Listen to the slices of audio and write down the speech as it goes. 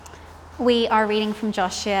We are reading from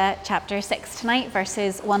Joshua chapter 6 tonight,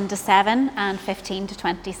 verses 1 to 7 and 15 to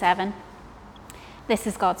 27. This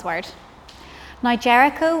is God's word. Now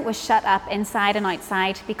Jericho was shut up inside and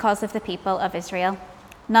outside because of the people of Israel.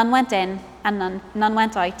 None went in and none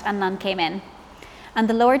went out, and none came in. And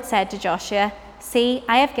the Lord said to Joshua, "See,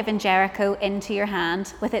 I have given Jericho into your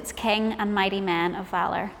hand, with its king and mighty men of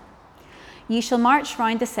valor. You shall march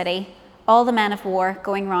round the city, all the men of war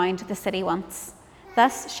going round the city once.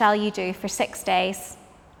 Thus shall you do for 6 days.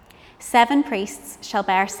 7 priests shall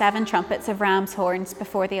bear 7 trumpets of ram's horns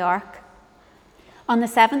before the ark. On the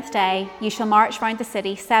 7th day you shall march round the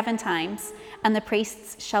city 7 times, and the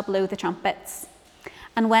priests shall blow the trumpets.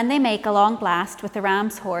 And when they make a long blast with the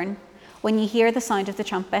ram's horn, when you hear the sound of the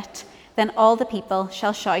trumpet, then all the people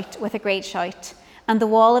shall shout with a great shout, and the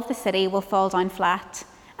wall of the city will fall down flat,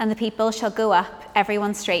 and the people shall go up,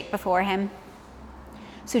 everyone straight before him."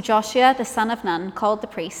 So Joshua the son of Nun called the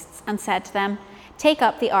priests and said to them, "Take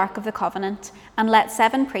up the ark of the covenant, and let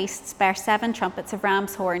 7 priests bear 7 trumpets of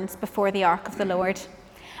ram's horns before the ark of the Lord."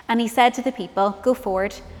 And he said to the people, "Go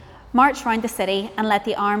forward, march round the city, and let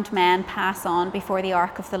the armed men pass on before the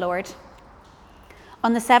ark of the Lord."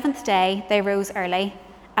 On the 7th day they rose early,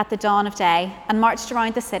 at the dawn of day, and marched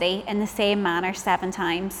around the city in the same manner 7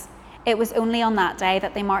 times. It was only on that day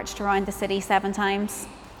that they marched around the city 7 times.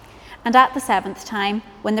 And at the 7th time,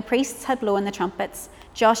 when the priests had blown the trumpets,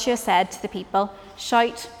 Joshua said to the people,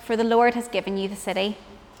 "Shout, for the Lord has given you the city.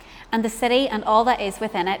 And the city and all that is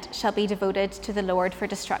within it shall be devoted to the Lord for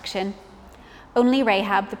destruction. Only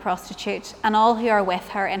Rahab the prostitute and all who are with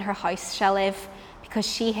her in her house shall live, because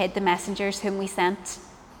she hid the messengers whom we sent.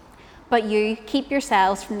 But you, keep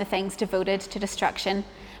yourselves from the things devoted to destruction,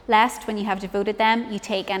 lest when you have devoted them, you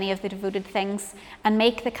take any of the devoted things and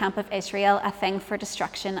make the camp of Israel a thing for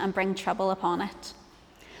destruction and bring trouble upon it.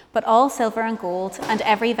 But all silver and gold and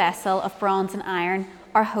every vessel of bronze and iron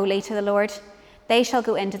are holy to the Lord. They shall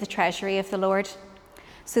go into the treasury of the Lord."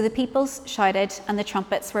 So the peoples shouted, and the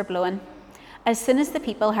trumpets were blown. As soon as the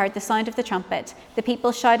people heard the sound of the trumpet, the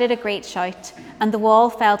people shouted a great shout, and the wall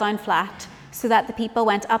fell down flat, so that the people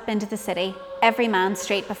went up into the city, every man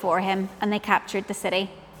straight before him, and they captured the city.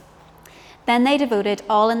 Then they devoted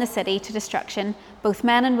all in the city to destruction, both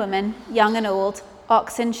men and women, young and old,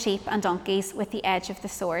 oxen, sheep, and donkeys, with the edge of the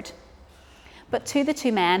sword. But to the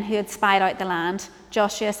 2 men who had spied out the land,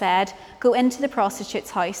 Joshua said, "Go into the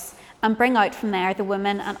prostitute's house, and bring out from there the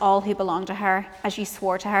woman and all who belong to her, as you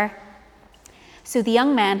swore to her." So the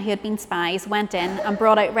young men who had been spies went in and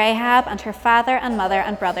brought out Rahab and her father and mother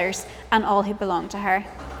and brothers and all who belonged to her.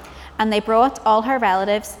 And they brought all her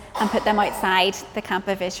relatives and put them outside the camp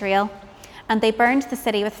of Israel. And they burned the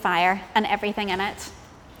city with fire and everything in it.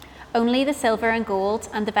 Only the silver and gold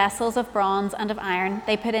and the vessels of bronze and of iron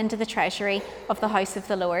they put into the treasury of the house of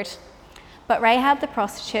the Lord. But Rahab the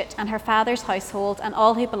prostitute and her father's household and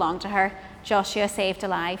all who belonged to her, Joshua saved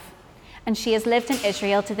alive. And she has lived in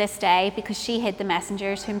Israel to this day, because she hid the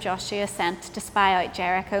messengers whom Joshua sent to spy out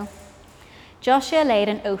Jericho. Joshua laid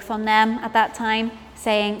an oath on them at that time,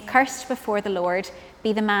 saying, "Cursed before the Lord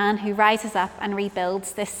be the man who rises up and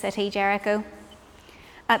rebuilds this city Jericho.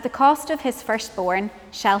 At the cost of his firstborn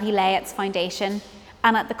shall he lay its foundation,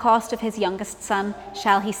 and at the cost of his youngest son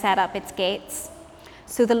shall he set up its gates."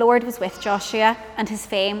 So the Lord was with Joshua, and his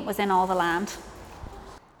fame was in all the land.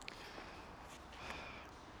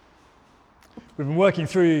 We've been working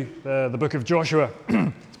through the book of Joshua.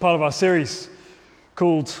 It's part of our series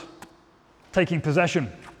called Taking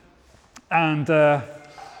Possession. And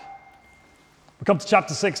we come to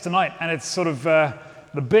chapter 6 tonight, and it's sort of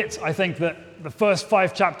the bit, I think, that the first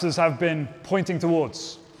 5 chapters have been pointing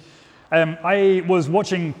towards. I was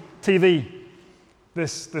watching TV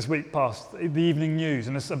this week past, the evening news,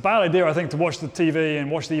 and it's a bad idea, I think, to watch the TV and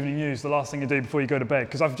watch the evening news the last thing you do before you go to bed,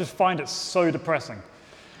 because I just find it so depressing.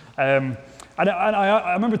 And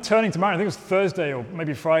I remember turning to Marion, I think it was Thursday or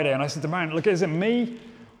maybe Friday, and I said to Marion, "Look, is it me,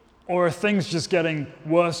 or are things just getting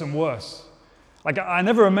worse and worse?" Like, I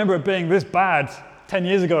never remember it being this bad 10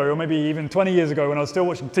 years ago, or maybe even 20 years ago when I was still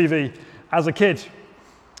watching TV as a kid.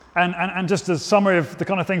 And just a summary of the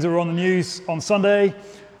kind of things that were on the news on Sunday,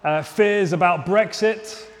 fears about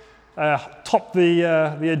Brexit topped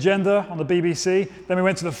the agenda on the BBC. Then we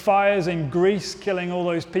went to the fires in Greece, killing all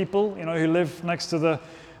those people, who live next to the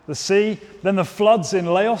sea. Then the floods in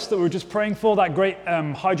Laos that we were just praying for, that great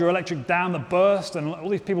hydroelectric dam that burst, and all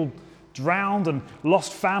these people drowned and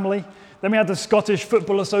lost family. Then we had the Scottish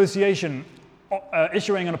Football Association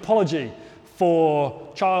issuing an apology for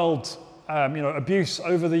child abuse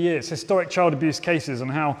over the years, historic child abuse cases, and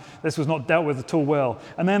how this was not dealt with at all well.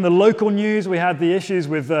 And then the local news, we had the issues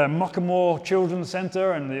with Muckamore Children's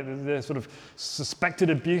Centre and the sort of suspected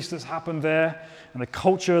abuse that's happened there, and the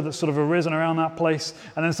culture that's sort of arisen around that place.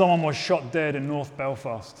 And then someone was shot dead in North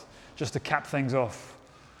Belfast, just to cap things off.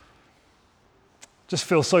 Just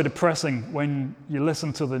feels so depressing when you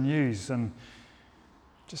listen to the news, and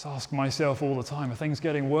just ask myself all the time, are things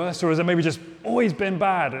getting worse, or has it maybe just always been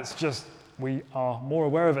bad? It's just we are more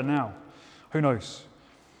aware of it now. Who knows?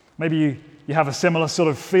 Maybe you have a similar sort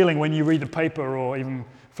of feeling when you read the paper or even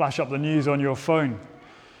flash up the news on your phone.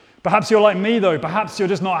 Perhaps you're like me, though. Perhaps you're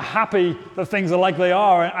just not happy that things are like they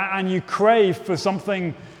are, and you crave for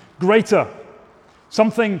something greater,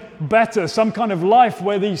 something better, some kind of life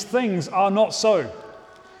where these things are not so.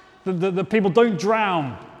 The people don't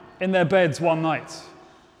drown in their beds one night,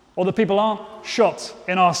 or the people aren't shot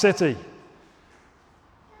in our city.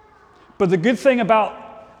 But the good thing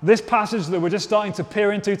about this passage that we're just starting to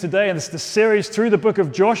peer into today, and the series through the book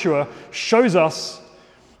of Joshua, shows us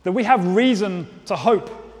that we have reason to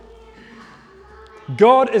hope.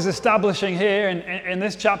 God is establishing here in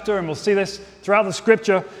this chapter, and we'll see this throughout the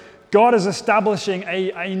scripture, God is establishing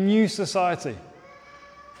a new society.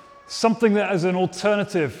 Something that is an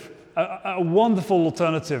alternative, a wonderful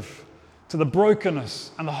alternative to the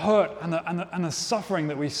brokenness and the hurt and the suffering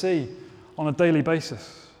that we see on a daily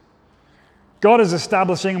basis. God is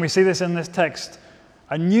establishing, and we see this in this text,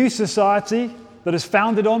 a new society that is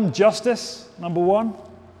founded on justice, number one,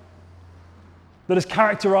 that is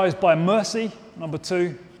characterized by mercy, number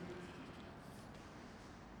two,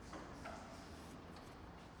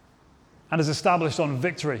 and is established on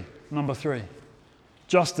victory, number three.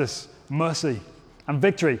 Justice, mercy, and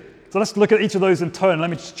victory. So let's look at each of those in turn. Let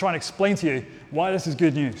me just try and explain to you why this is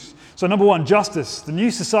good news. So number one, justice. The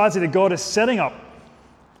new society that God is setting up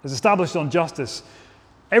is established on justice.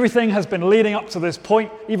 Everything has been leading up to this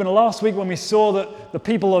point. Even last week when we saw that the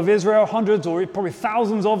people of Israel, hundreds or probably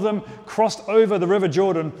thousands of them, crossed over the River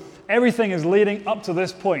Jordan, everything is leading up to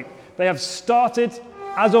this point. They have started,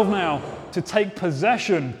 as of now, to take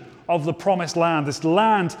possession of the promised land, this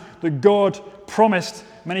land that God promised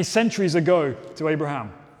many centuries ago to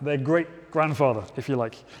Abraham, their great-grandfather, if you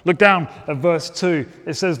like. Look down at verse 2.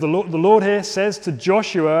 It says, the Lord here says to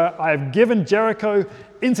Joshua, I have given Jericho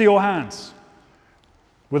into your hands,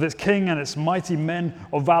 with its king and its mighty men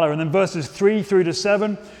of valor. And then verses 3 through to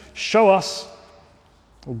 7 show us,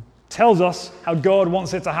 or tells us how God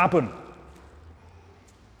wants it to happen.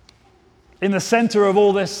 In the center of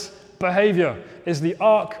all this behavior is the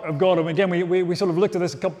Ark of God. And again, we sort of looked at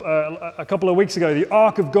this a couple of weeks ago. The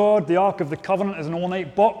Ark of God, the Ark of the Covenant, is an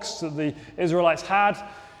ornate box that the Israelites had.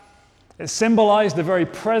 It symbolized the very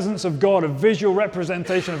presence of God, a visual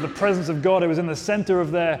representation of the presence of God. It was in the center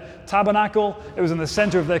of their tabernacle. It was in the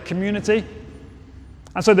center of their community.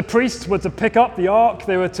 And so the priests were to pick up the Ark.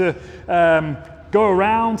 They were to go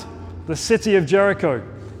around the city of Jericho.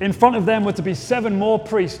 In front of them were to be 7 more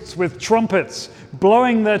priests with trumpets,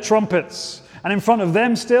 blowing their trumpets. And in front of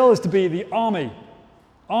them still is to be the army,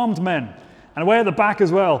 armed men. And way at the back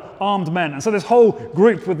as well, armed men. And so this whole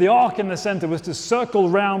group with the Ark in the center was to circle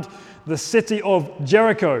round the city of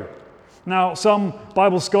Jericho. Now, some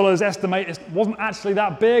Bible scholars estimate it wasn't actually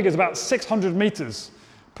that big. It's about 600 meters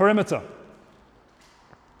perimeter.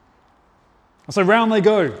 And so round they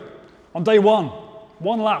go on day one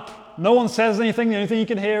lap. No one says anything. The only thing you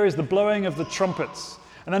can hear is the blowing of the trumpets.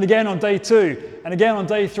 And then again on day 2, and again on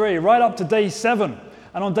day 3, right up to day 7.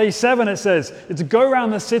 And on day 7 it says, it's to go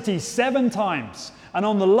around the city 7 times. And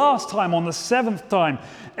on the last time, on the 7th time,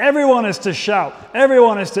 everyone is to shout.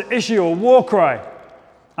 Everyone is to issue a war cry.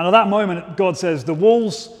 And at that moment, God says, the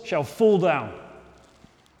walls shall fall down.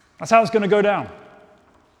 That's how it's going to go down.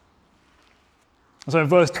 And so in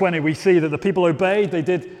verse 20, we see that the people obeyed. They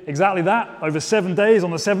did exactly that. Over 7 days,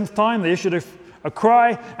 on the 7th time, they issued a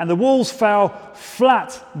cry, and the walls fell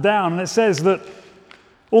flat down. And it says that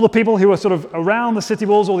all the people who were sort of around the city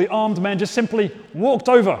walls, all the armed men, just simply walked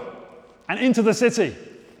over and into the city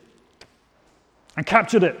and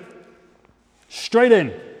captured it straight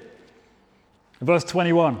in. Verse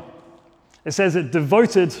 21, it says they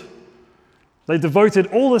devoted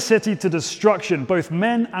all the city to destruction, both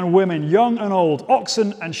men and women, young and old,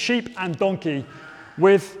 oxen and sheep and donkey,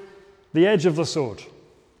 with the edge of the sword.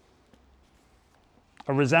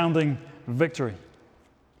 A resounding victory.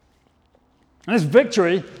 And this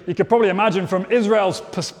victory, you could probably imagine from Israel's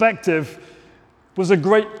perspective, was a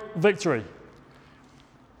great victory.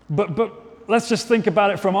 But let's just think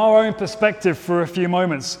about it from our own perspective for a few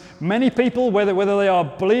moments. Many people, whether they are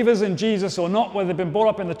believers in Jesus or not, whether they've been brought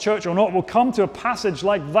up in the church or not, will come to a passage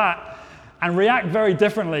like that and react very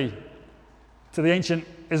differently to the ancient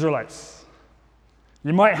Israelites.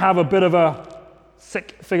 You might have a bit of a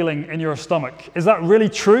sick feeling in your stomach. Is that really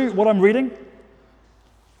true, what I'm reading?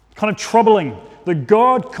 Kind of troubling that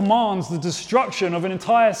God commands the destruction of an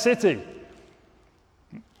entire city.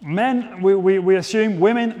 Men, we assume,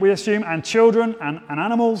 women, we assume, and children and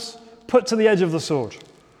animals put to the edge of the sword.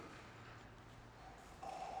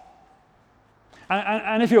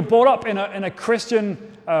 And if you're brought up in a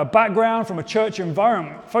Christian background, from a church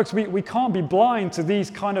environment, folks, we can't be blind to these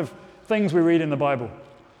kind of things we read in the Bible.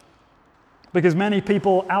 Because many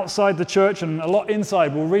people outside the church and a lot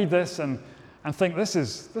inside will read this and think, this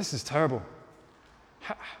is terrible.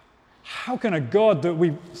 How can a God that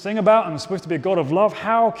we sing about and is supposed to be a God of love,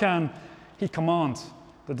 how can he command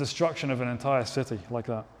the destruction of an entire city like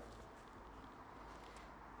that?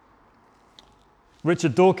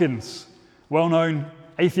 Richard Dawkins, well-known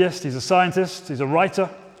atheist, he's a scientist, he's a writer.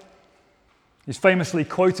 He's famously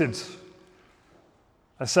quoted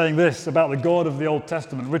as saying this about the God of the Old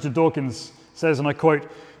Testament. Richard Dawkins says, and I quote,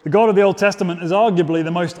 "The God of the Old Testament is arguably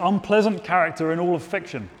the most unpleasant character in all of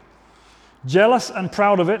fiction. Jealous and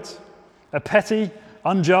proud of it, a petty,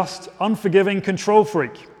 unjust, unforgiving control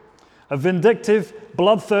freak, a vindictive,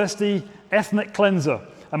 bloodthirsty ethnic cleanser,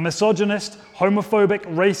 a misogynist, homophobic,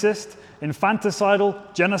 racist, infanticidal,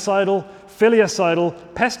 genocidal, filicidal,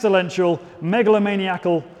 pestilential,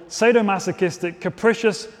 megalomaniacal, sadomasochistic,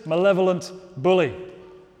 capricious, malevolent bully."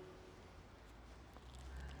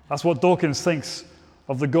 That's what Dawkins thinks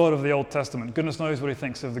of the God of the Old Testament. Goodness knows what he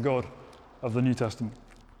thinks of the God of the New Testament.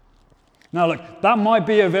 Now look, that might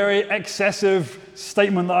be a very excessive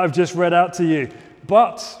statement that I've just read out to you,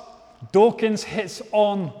 but Dawkins hits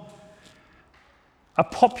on a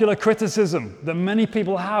popular criticism that many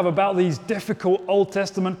people have about these difficult Old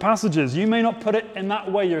Testament passages. You may not put it in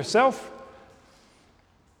that way yourself,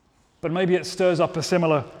 but maybe it stirs up a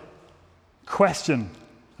similar question,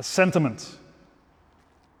 a sentiment.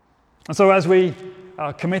 And so as we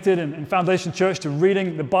are committed in Foundation Church to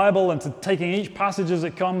reading the Bible and to taking each passage as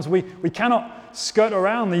it comes, we cannot skirt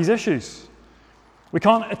around these issues. We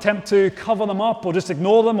can't attempt to cover them up or just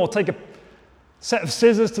ignore them or take a set of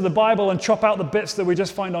scissors to the Bible and chop out the bits that we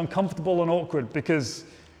just find uncomfortable and awkward, because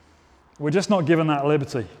we're just not given that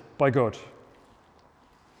liberty by God.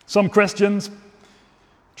 Some Christians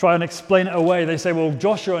try and explain it away. They say, well,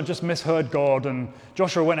 Joshua just misheard God, and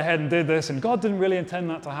Joshua went ahead and did this, and God didn't really intend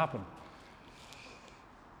that to happen.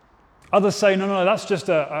 Others say, no, that's just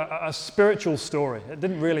a spiritual story. It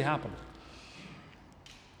didn't really happen.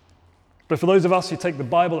 But for those of us who take the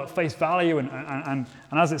Bible at face value, and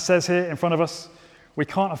as it says here in front of us, we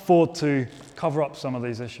can't afford to cover up some of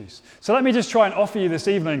these issues. So let me just try and offer you this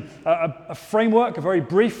evening a framework, a very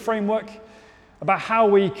brief framework, about how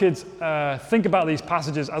we could think about these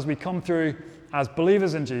passages as we come through as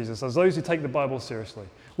believers in Jesus, as those who take the Bible seriously.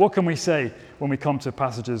 What can we say when we come to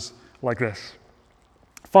passages like this?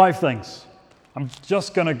 5 things. I'm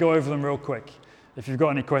just going to go over them real quick. If you've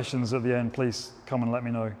got any questions at the end, please come and let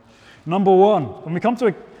me know. Number 1, when we come to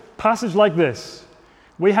a passage like this,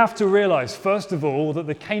 we have to realize, first of all, that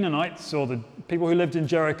the Canaanites, or the people who lived in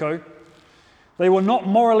Jericho, they were not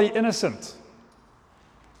morally innocent.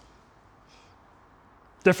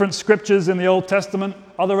 Different scriptures in the Old Testament,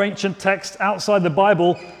 other ancient texts outside the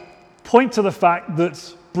Bible, point to the fact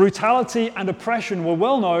that brutality and oppression were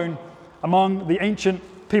well known among the ancient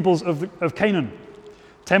peoples of Canaan.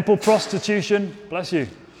 Temple prostitution, bless you,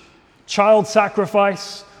 child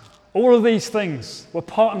sacrifice, all of these things were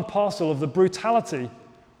part and parcel of the brutality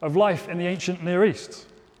of life in the ancient Near East.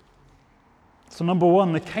 So number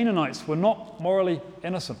 1, the Canaanites were not morally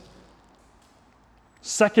innocent.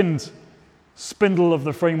 Second spindle of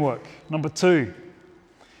the framework. Number 2,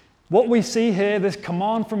 what we see here, this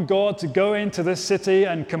command from God to go into this city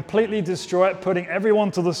and completely destroy it, putting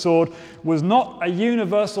everyone to the sword, was not a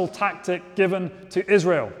universal tactic given to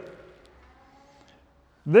Israel.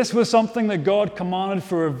 This was something that God commanded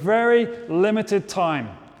for a very limited time,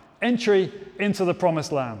 entry into the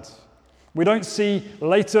Promised Land. We don't see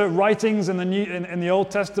later writings in the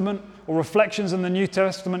Old Testament or reflections in the New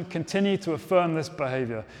Testament continue to affirm this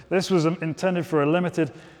behavior. This was intended for a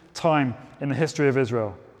limited time in the history of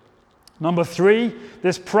Israel. Number 3,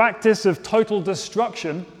 this practice of total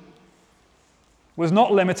destruction was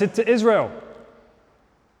not limited to Israel.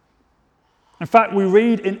 In fact, we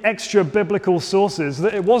read in extra biblical sources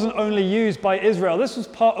that it wasn't only used by Israel. This was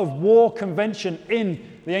part of war convention in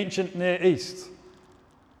the ancient Near East.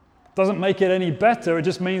 Doesn't make it any better. It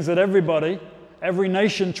just means that everybody, every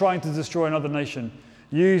nation trying to destroy another nation,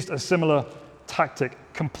 used a similar tactic,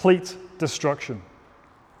 complete destruction.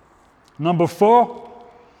 Number 4,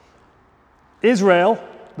 Israel,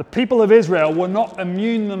 the people of Israel, were not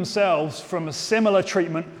immune themselves from a similar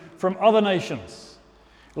treatment from other nations.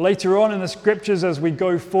 Later on in the scriptures, as we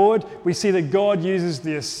go forward, we see that God uses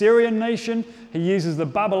the Assyrian nation, he uses the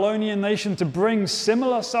Babylonian nation to bring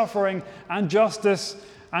similar suffering and justice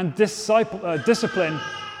and discipline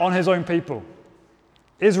on his own people.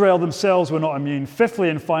 Israel themselves were not immune. Fifthly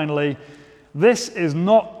and finally, this is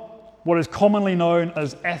not what is commonly known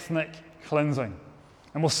as ethnic cleansing.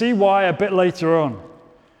 And we'll see why a bit later on.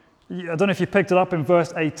 I don't know if you picked it up in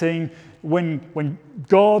verse 18, when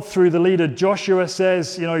God, through the leader Joshua,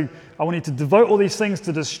 says, I want you to devote all these things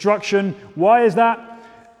to destruction. Why is that?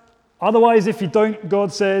 Otherwise, if you don't,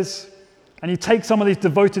 God says, and you take some of these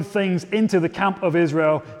devoted things into the camp of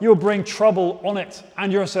Israel, you'll bring trouble on it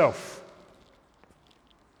and yourself.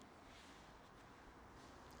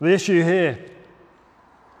 The issue here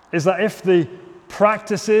is that if the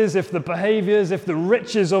practices, if the behaviors, if the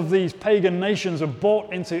riches of these pagan nations are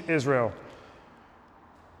brought into Israel,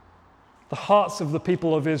 the hearts of the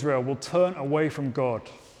people of Israel will turn away from God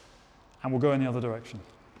and will go in the other direction.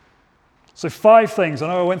 So 5 things. I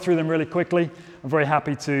know I went through them really quickly. I'm very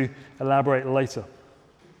happy to elaborate later.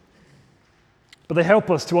 But they help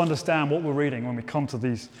us to understand what we're reading when we come to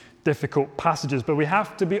these difficult passages. But we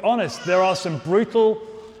have to be honest, there are some brutal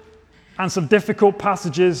and some difficult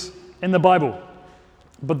passages in the Bible.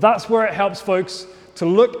 But that's where it helps folks to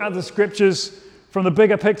look at the scriptures from the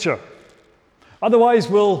bigger picture. Otherwise,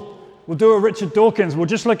 we'll do a Richard Dawkins. We'll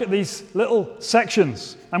just look at these little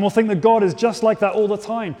sections and we'll think that God is just like that all the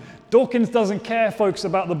time. Dawkins doesn't care, folks,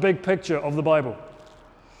 about the big picture of the Bible.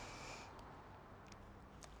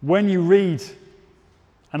 When you read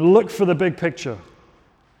and look for the big picture,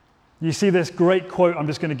 you see this great quote I'm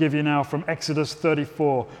just going to give you now from Exodus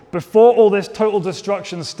 34. Before all this total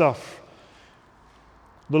destruction stuff,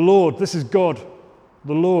 the Lord, this is God,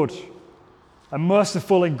 the Lord, a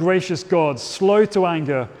merciful and gracious God, slow to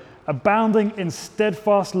anger, abounding in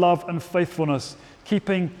steadfast love and faithfulness,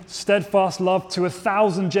 keeping steadfast love to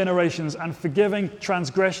 1,000 generations and forgiving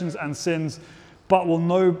transgressions and sins, but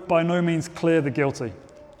will by no means clear the guilty.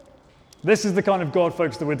 This is the kind of God,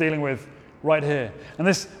 folks, that we're dealing with right here. And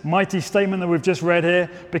this mighty statement that we've just read here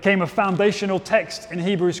became a foundational text in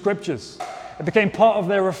Hebrew scriptures. It became part of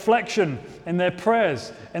their reflection in their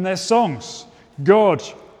prayers, in their songs. God,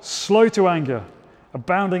 slow to anger,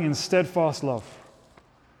 abounding in steadfast love.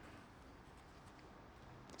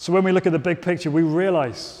 So when we look at the big picture, we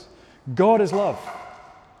realize God is love.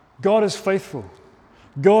 God is faithful.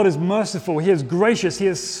 God is merciful. He is gracious. He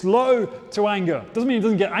is slow to anger. Doesn't mean he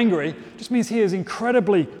doesn't get angry. It just means he is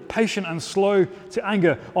incredibly patient and slow to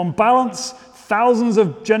anger. On balance, thousands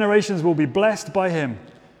of generations will be blessed by him,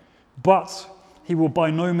 but he will by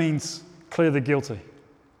no means clear the guilty.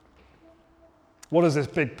 What is this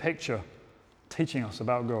big picture teaching us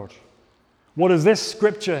about God? What is this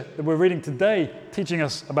scripture that we're reading today teaching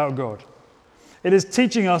us about God? It is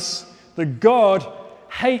teaching us that God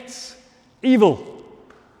hates evil.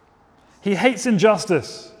 He hates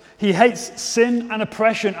injustice. He hates sin and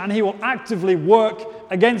oppression, and he will actively work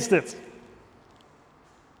against it.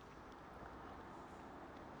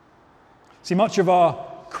 See, much of our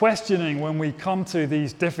questioning when we come to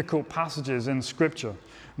these difficult passages in Scripture,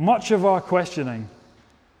 much of our questioning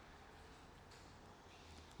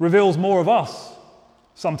reveals more of us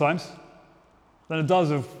sometimes than it does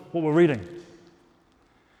of what we're reading.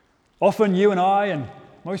 Often you and I and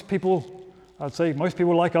most people, I'd say most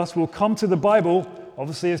people like us, will come to the Bible,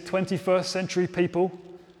 obviously as 21st century people,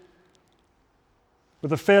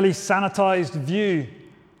 with a fairly sanitized view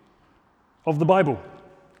of the Bible.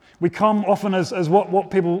 We come often as what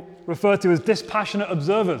people refer to as dispassionate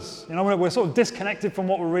observers. We're sort of disconnected from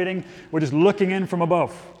what we're reading. We're just looking in from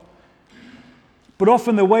above. But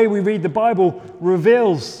often the way we read the Bible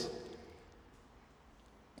reveals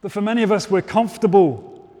that for many of us, we're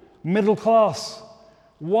comfortable, middle class,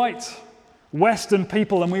 white, Western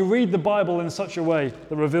people, and we read the Bible in such a way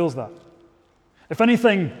that reveals that. If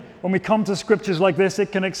anything, when we come to scriptures like this,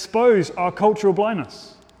 it can expose our cultural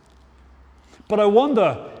blindness. But I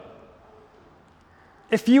wonder,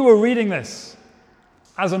 if you were reading this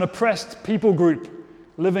as an oppressed people group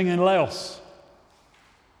living in Laos,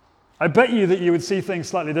 I bet you that you would see things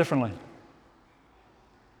slightly differently.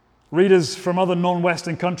 Readers from other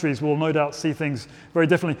non-Western countries will no doubt see things very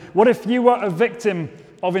differently. What if you were a victim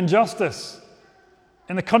of injustice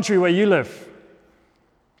in the country where you live?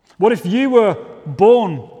 What if you were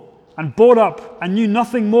born and brought up and knew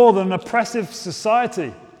nothing more than an oppressive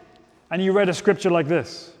society and you read a scripture like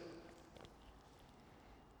this?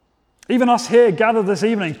 Even us here gathered this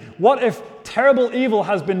evening, what if terrible evil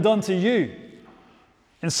has been done to you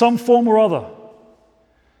in some form or other.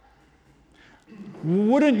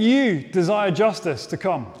 Wouldn't you desire justice to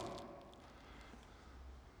come?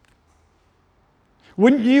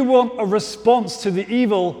 Wouldn't you want a response to the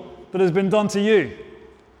evil that has been done to you?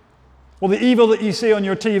 Or the evil that you see on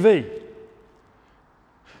your TV?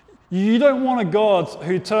 You don't want a God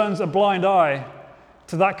who turns a blind eye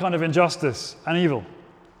to that kind of injustice and evil.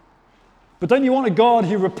 But don't you want a God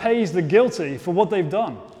who repays the guilty for what they've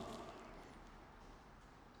done?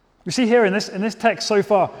 We see here in this text so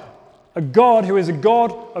far, a God who is a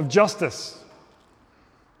God of justice.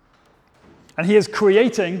 And he is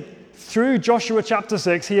creating, through Joshua chapter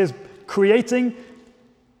 6, he is creating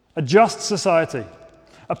a just society.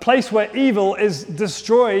 A place where evil is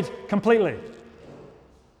destroyed completely.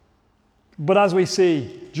 But as we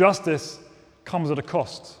see, justice comes at a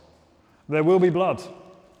cost. There will be blood.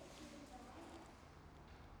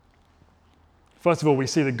 First of all, we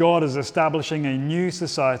see that God is establishing a new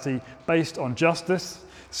society based on justice.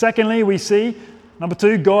 Secondly, we see, number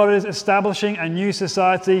 2, God is establishing a new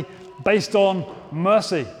society based on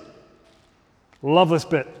mercy. Love this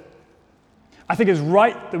bit. I think it's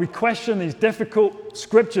right that we question these difficult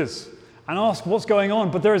scriptures and ask what's going on.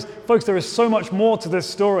 But there is so much more to this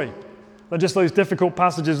story than just those difficult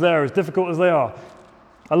passages there, as difficult as they are.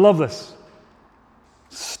 I love this.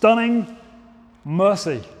 Stunning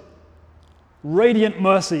mercy. Radiant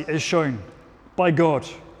mercy is shown by God.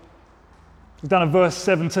 Down in verse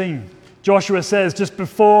 17, Joshua says, just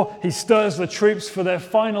before he stirs the troops for their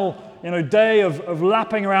final day of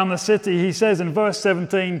lapping around the city, he says in verse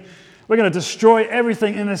 17, we're going to destroy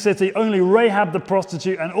everything in the city. Only Rahab the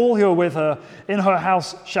prostitute and all who are with her in her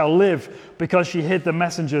house shall live, because she hid the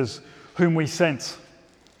messengers whom we sent.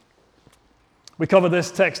 We covered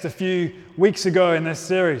this text a few weeks ago in this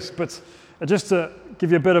series, but just to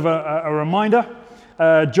give you a bit of a reminder,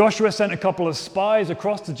 Joshua sent a couple of spies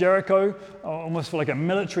across to Jericho, almost for like a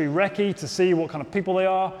military recce, to see what kind of people they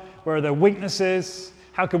are, where are their weaknesses,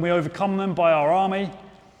 how can we overcome them by our army.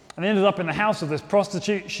 And they ended up in the house of this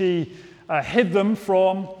prostitute. She hid them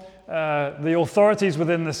from the authorities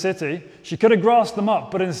within the city. She could have grasped them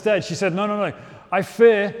up, but instead she said, no, I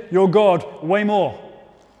fear your God way more.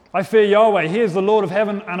 I fear Yahweh. He is the Lord of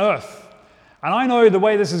heaven and earth. And I know the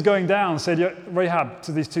way this is going down, said Rahab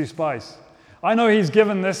to these two spies. I know he's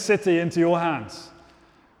given this city into your hands.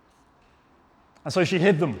 And so she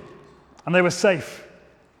hid them, and they were safe.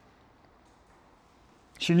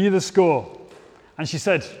 She knew the score, and she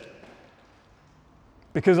said,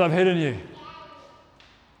 because I've hidden you,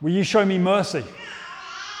 will you show me mercy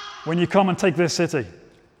when you come and take this city?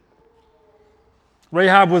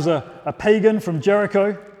 Rahab was a pagan from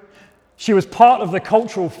Jericho. She was part of the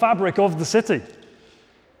cultural fabric of the city.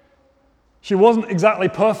 She wasn't exactly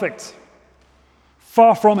perfect.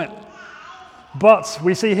 Far from it. But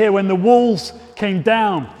we see here when the walls came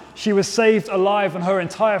down, she was saved alive and her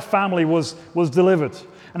entire family was delivered.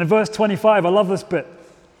 And in verse 25, I love this bit.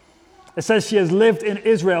 It says she has lived in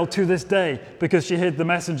Israel to this day because she hid the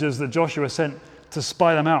messengers that Joshua sent to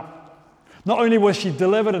spy them out. Not only was she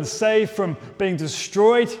delivered and saved from being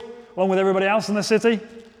destroyed along with everybody else in the city,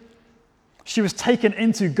 she was taken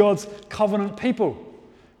into God's covenant people.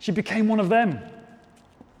 She became one of them.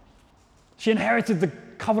 She inherited the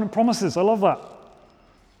covenant promises. I love that.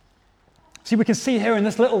 See, we can see here in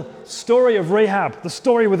this little story of Rahab, the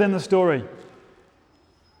story within the story.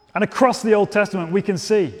 And across the Old Testament, we can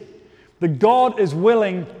see that God is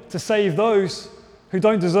willing to save those who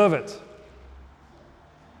don't deserve it.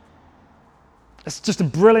 It's just a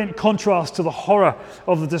brilliant contrast to the horror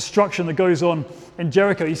of the destruction that goes on in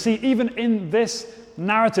Jericho. You see, even in this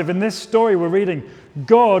narrative, in this story we're reading,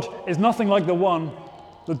 God is nothing like the one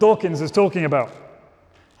that Dawkins is talking about.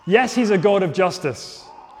 Yes, he's a God of justice,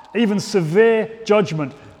 even severe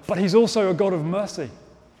judgment, but he's also a God of mercy.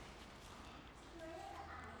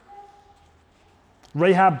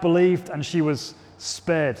 Rahab believed and she was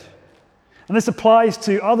spared. And this applies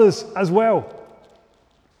to others as well.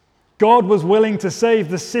 God was willing to save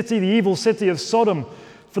the city, the evil city of Sodom,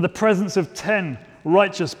 for the presence of 10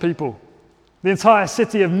 righteous people. The entire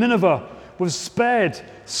city of Nineveh was spared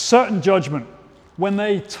certain judgment when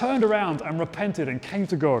they turned around and repented and came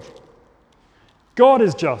to God. God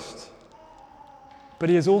is just, but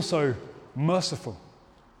he is also merciful.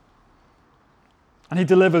 And he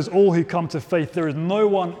delivers all who come to faith. There is no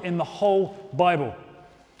one in the whole Bible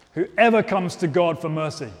who ever comes to God for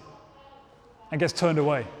mercy and gets turned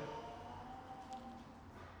away.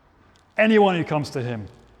 Anyone who comes to him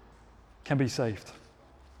can be saved,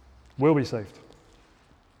 will be saved.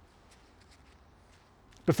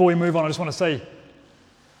 Before we move on, I just want to say,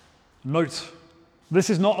 note This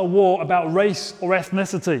is not a war about race or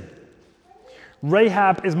ethnicity.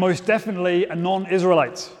 Rahab is most definitely a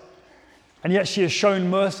non-Israelite, and yet she has shown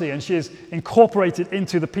mercy and she is incorporated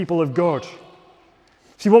into the people of God.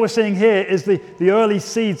 See, what we're seeing here is the early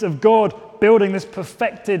seeds of God building this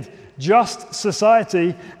perfected, just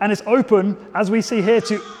society, and it's open, as we see here,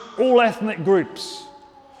 to all ethnic groups.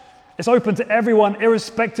 It's open to everyone,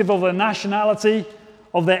 irrespective of their nationality,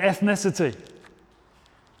 of their ethnicity.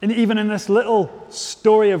 And even in this little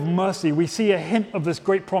story of mercy, we see a hint of this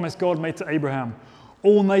great promise God made to Abraham.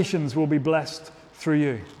 All nations will be blessed through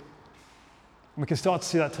you. And we can start to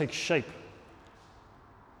see that take shape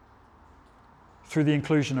through the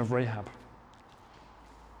inclusion of Rahab.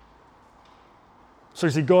 So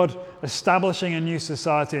you see God establishing a new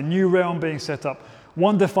society, a new realm being set up,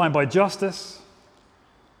 one defined by justice,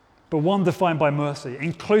 but one defined by mercy,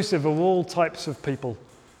 inclusive of all types of people,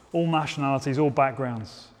 all nationalities, all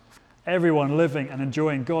backgrounds, everyone living and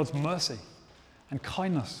enjoying God's mercy and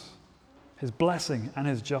kindness, his blessing and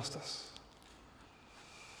his justice.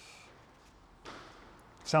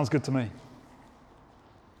 Sounds good to me.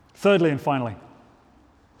 Thirdly and finally,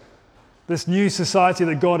 this new society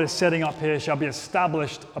that God is setting up here shall be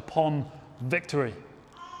established upon victory.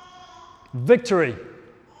 Victory.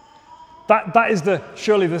 That is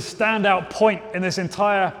surely the standout point in this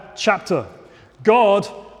entire chapter. God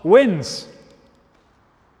wins.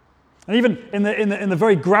 And even in the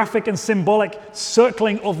very graphic and symbolic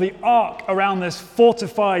circling of the ark around this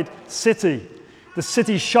fortified city, the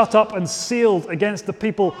city shut up and sealed against the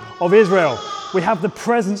people of Israel, we have the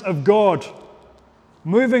presence of God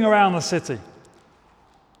moving around the city.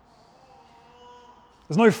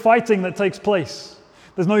 There's no fighting that takes place.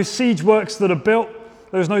 There's no siege works that are built.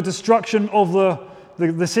 There's no destruction of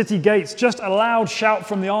the city gates. Just a loud shout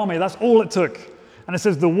from the army. That's all it took. And it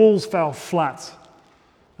says the walls fell flat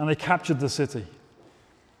and they captured the city.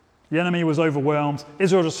 The enemy was overwhelmed.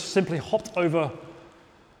 Israel just simply hopped over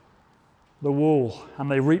the wall and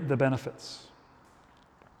they reaped the benefits.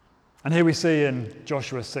 And here we see in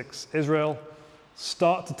Joshua 6, Israel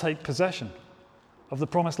start to take possession of the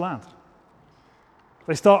promised land.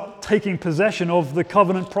 They start taking possession of the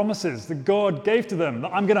covenant promises that God gave to them.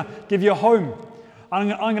 That I'm going to give you a home. I'm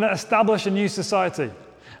going to establish a new society.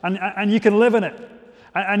 And you can live in it.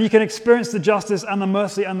 And you can experience the justice and the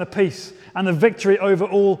mercy and the peace and the victory over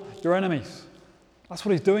all your enemies. That's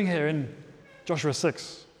what he's doing here in Joshua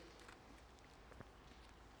 6.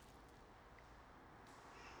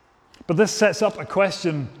 But this sets up a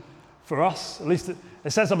question for us, at least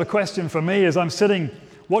it sets up a question for me as I'm sitting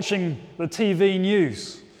watching the TV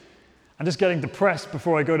news and just getting depressed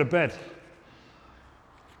before I go to bed.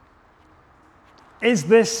 Is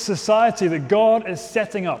this society that God is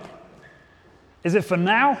setting up, is it for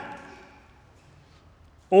now?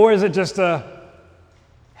 Or is it just a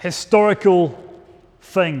historical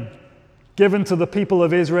thing given to the people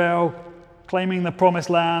of Israel, claiming the promised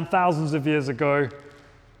land thousands of years ago?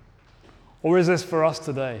 Or is this for us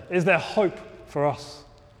today? Is there hope for us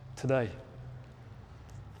today?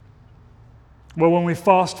 Well, when we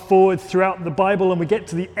fast forward throughout the Bible and we get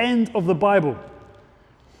to the end of the Bible,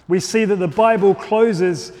 we see that the Bible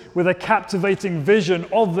closes with a captivating vision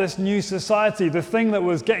of this new society. The thing that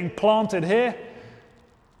was getting planted here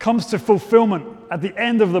comes to fulfillment at the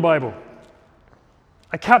end of the Bible.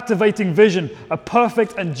 A captivating vision, a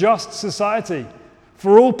perfect and just society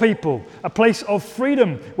for all people, a place of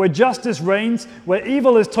freedom where justice reigns, where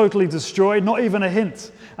evil is totally destroyed, not even a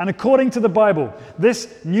hint. And according to the Bible,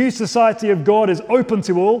 this new society of God is open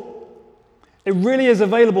to all. It really is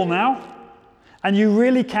available now, and you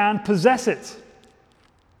really can possess it.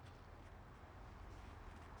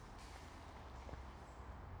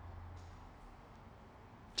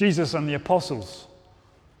 Jesus and the apostles,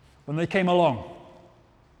 when they came along,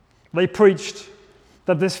 they preached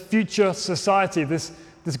that this future society, this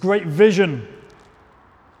great vision,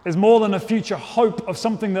 is more than a future hope of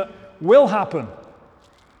something that will happen.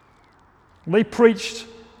 They preached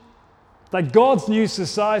that God's new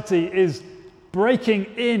society is breaking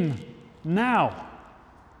in now.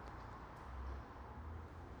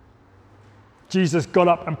 Jesus got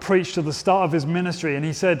up and preached at the start of his ministry, and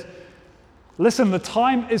he said, listen, the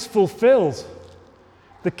time is fulfilled.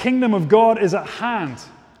 The kingdom of God is at hand.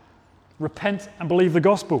 Repent and believe the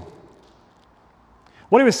gospel.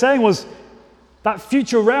 What he was saying was that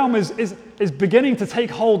future realm is beginning to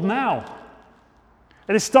take hold now.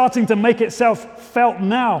 It is starting to make itself felt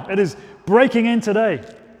now. It is breaking in today.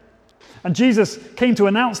 And Jesus came to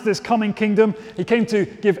announce this coming kingdom. He came to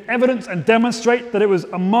give evidence and demonstrate that it was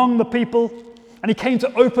among the people. And he came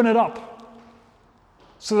to open it up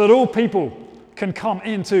so that all people can come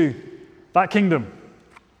into that kingdom.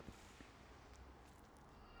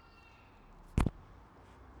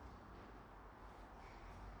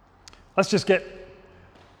 Let's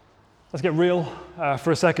get real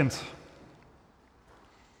for a second.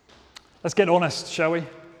 Let's get honest, shall we?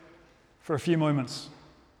 For a few moments.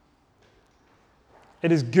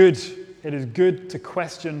 It is good to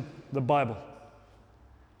question the Bible,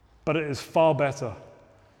 but it is far better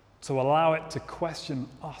to allow it to question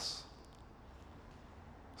us.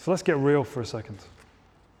 So let's get real for a second.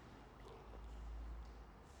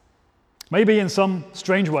 Maybe in some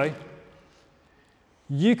strange way,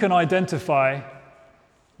 you can identify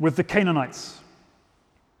with the Canaanites.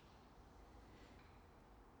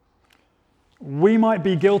 We might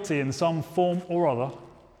be guilty in some form or other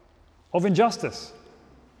of injustice,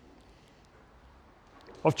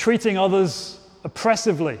 of treating others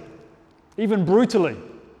oppressively, even brutally.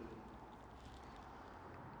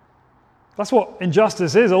 That's what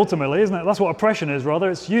injustice is ultimately, isn't it? That's what oppression is,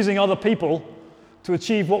 rather. It's using other people to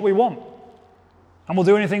achieve what we want. And we'll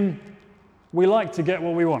do anything we like to get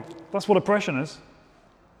what we want. That's what oppression is.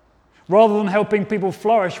 Rather than helping people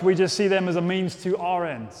flourish, we just see them as a means to our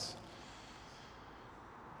ends.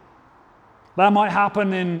 That might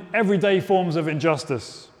happen in everyday forms of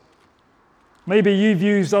injustice. Maybe you've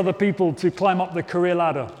used other people to climb up the career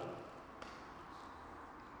ladder.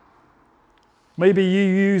 Maybe you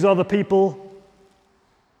use other people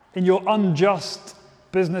in your unjust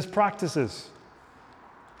business practices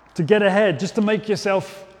to get ahead, just to make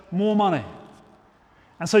yourself more money.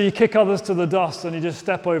 And so you kick others to the dust and you just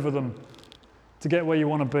step over them to get where you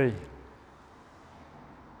want to be.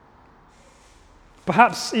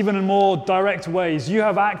 Perhaps even in more direct ways, you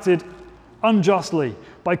have acted unjustly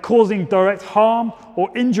by causing direct harm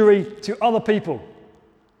or injury to other people.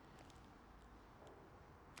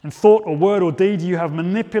 In thought or word or deed, you have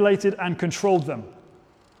manipulated and controlled them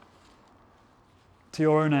to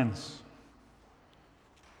your own ends.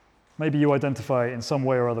 Maybe you identify in some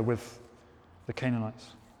way or other with the Canaanites.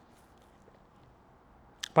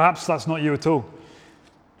 Perhaps that's not you at all.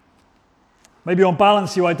 Maybe on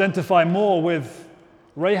balance you identify more with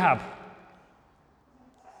Rahab.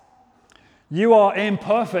 You are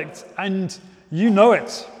imperfect and you know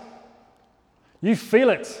it. You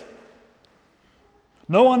feel it.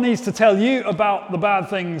 No one needs to tell you about the bad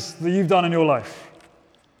things that you've done in your life.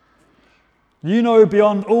 You know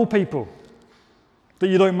beyond all people that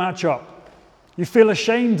you don't match up. You feel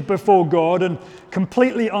ashamed before God and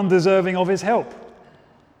completely undeserving of His help.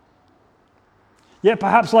 Yet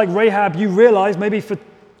perhaps like Rahab, you realize, maybe for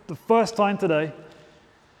the first time today,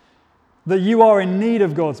 that you are in need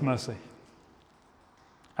of God's mercy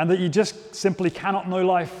and that you just simply cannot know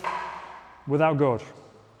life without God.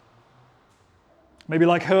 Maybe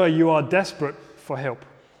like her, you are desperate for help.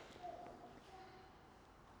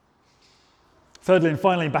 Thirdly and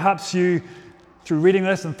finally, perhaps you, through reading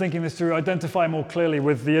this and thinking this through, identify more clearly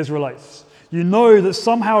with the Israelites. You know that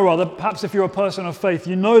somehow or other, perhaps if you're a person of faith,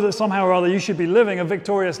 you know that somehow or other you should be living a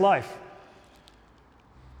victorious life.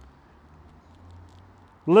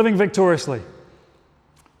 Living victoriously.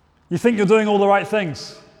 You think you're doing all the right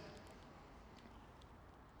things.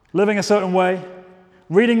 Living a certain way,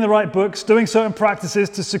 reading the right books, doing certain practices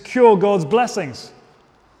to secure God's blessings.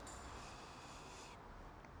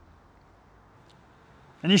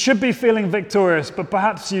 And you should be feeling victorious, but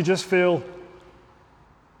perhaps you just feel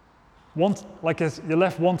like you're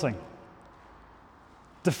left wanting.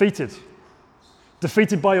 Defeated.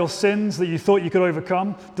 Defeated by your sins that you thought you could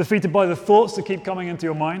overcome. Defeated by the thoughts that keep coming into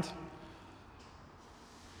your mind.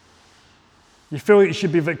 You feel you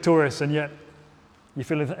should be victorious, and yet you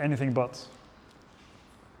feel anything but.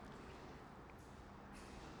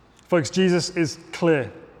 Folks, Jesus is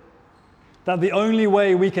clear that the only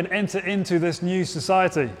way we can enter into this new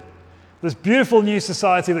society, this beautiful new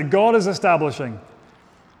society that God is establishing,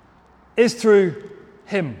 is through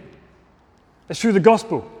Him. It's through the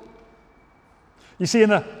gospel. You see, in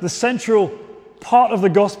the central part of the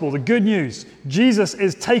gospel, the good news, Jesus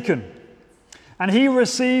is taken, and He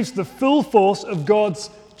receives the full force of God's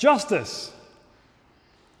justice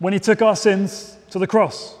when He took our sins to the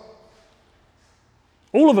cross.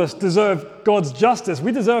 All of us deserve God's justice.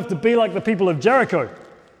 We deserve to be like the people of Jericho.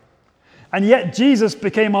 And yet Jesus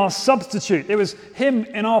became our substitute. It was Him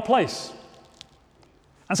in our place.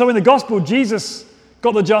 And so in the gospel, Jesus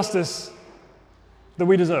got the justice that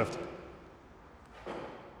we deserved.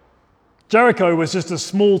 Jericho was just a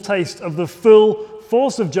small taste of the full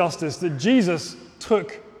force of justice that Jesus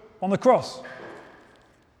took on the cross.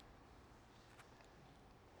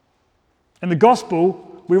 In the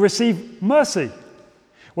gospel, we receive mercy.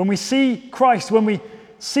 When we see Christ, when we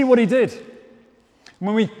see what He did,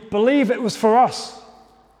 when we believe it was for us,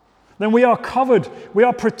 then we are covered, we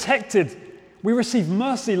are protected, we receive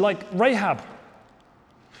mercy like Rahab.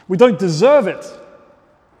 We don't deserve it.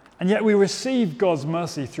 And yet we receive God's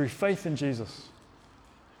mercy through faith in Jesus.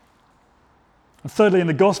 And thirdly, in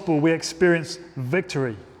the gospel, we experience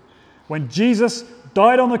victory. When Jesus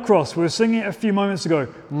died on the cross, we were singing it a few moments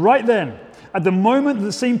ago, right then, at the moment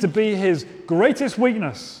that seemed to be his greatest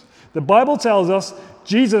weakness, the Bible tells us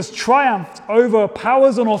Jesus triumphed over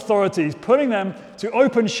powers and authorities, putting them to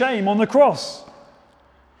open shame on the cross.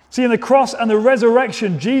 See, in the cross and the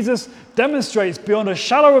resurrection, Jesus demonstrates beyond a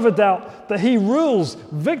shadow of a doubt that he rules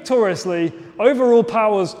victoriously over all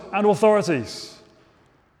powers and authorities.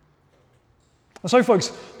 And so, folks,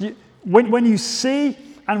 when you see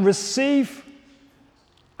and receive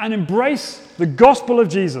and embrace the gospel of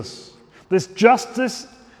Jesus, this justice,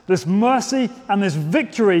 this mercy, and this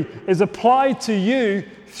victory is applied to you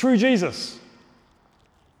through Jesus.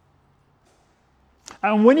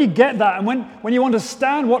 And when you get that, and when you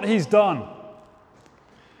understand what he's done,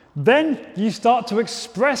 then you start to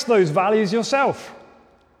express those values yourself.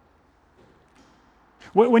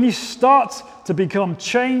 When you start to become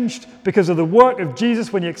changed because of the work of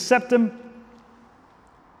Jesus, when you accept him,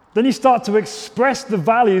 then you start to express the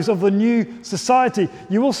values of the new society.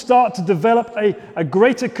 You will start to develop a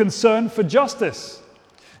greater concern for justice.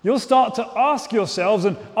 You'll start to ask yourselves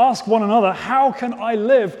and ask one another, how can I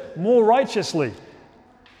live more righteously?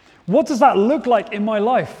 What does that look like in my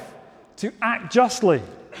life to act justly?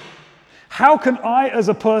 How can I, as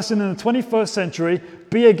a person in the 21st century,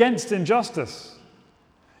 be against injustice?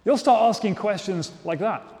 You'll start asking questions like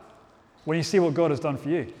that when you see what God has done for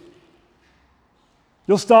you.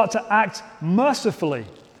 You'll start to act mercifully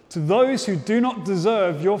to those who do not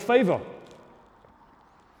deserve your favor.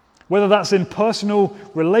 Whether that's in personal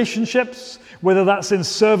relationships, whether that's in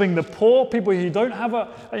serving the poor, people who you don't have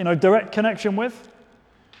a direct connection with,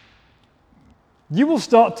 you will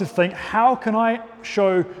start to think, how can I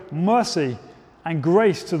show mercy and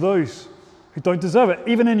grace to those who don't deserve it,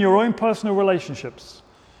 even in your own personal relationships?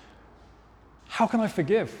 How can I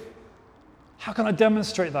forgive? How can I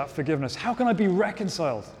demonstrate that forgiveness? How can I be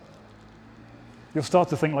reconciled? You'll start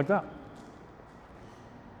to think like that.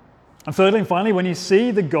 And thirdly and finally, when you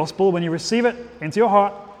see the gospel, when you receive it into your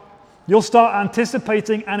heart, you'll start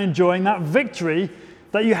anticipating and enjoying that victory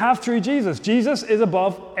that you have through Jesus. Jesus is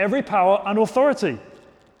above every power and authority.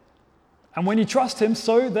 And when you trust him,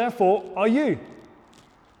 so therefore are you. You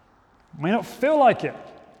may not feel like it,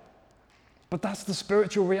 but that's the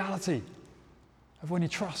spiritual reality of when you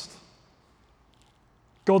trust.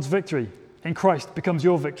 God's victory in Christ becomes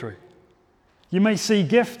your victory. You may see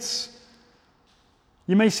gifts.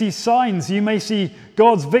 You may see signs. You may see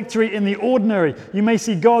God's victory in the ordinary. You may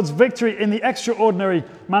see God's victory in the extraordinary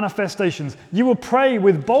manifestations. You will pray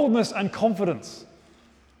with boldness and confidence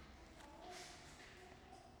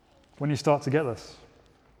when you start to get this.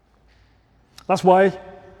 That's why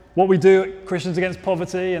what we do at Christians Against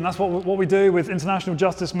Poverty, and that's what we do with International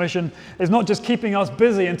Justice Mission, is not just keeping us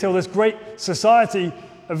busy until this great society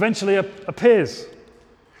eventually appears.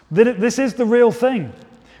 This is the real thing.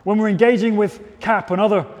 When we're engaging with CAP and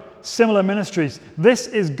other similar ministries, this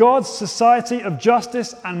is God's society of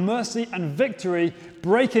justice and mercy and victory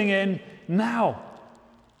breaking in now.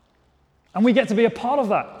 And we get to be a part of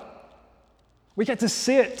that. We get to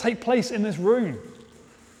see it take place in this room.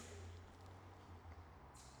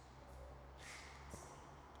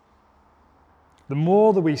 The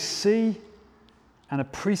more that we see and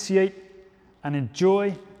appreciate and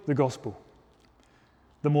enjoy the gospel,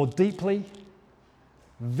 the more deeply,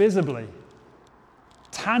 visibly,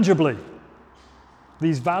 tangibly,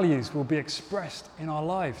 these values will be expressed in our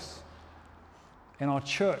lives, in our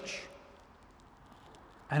church,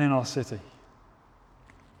 and in our city.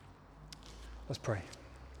 Let's pray.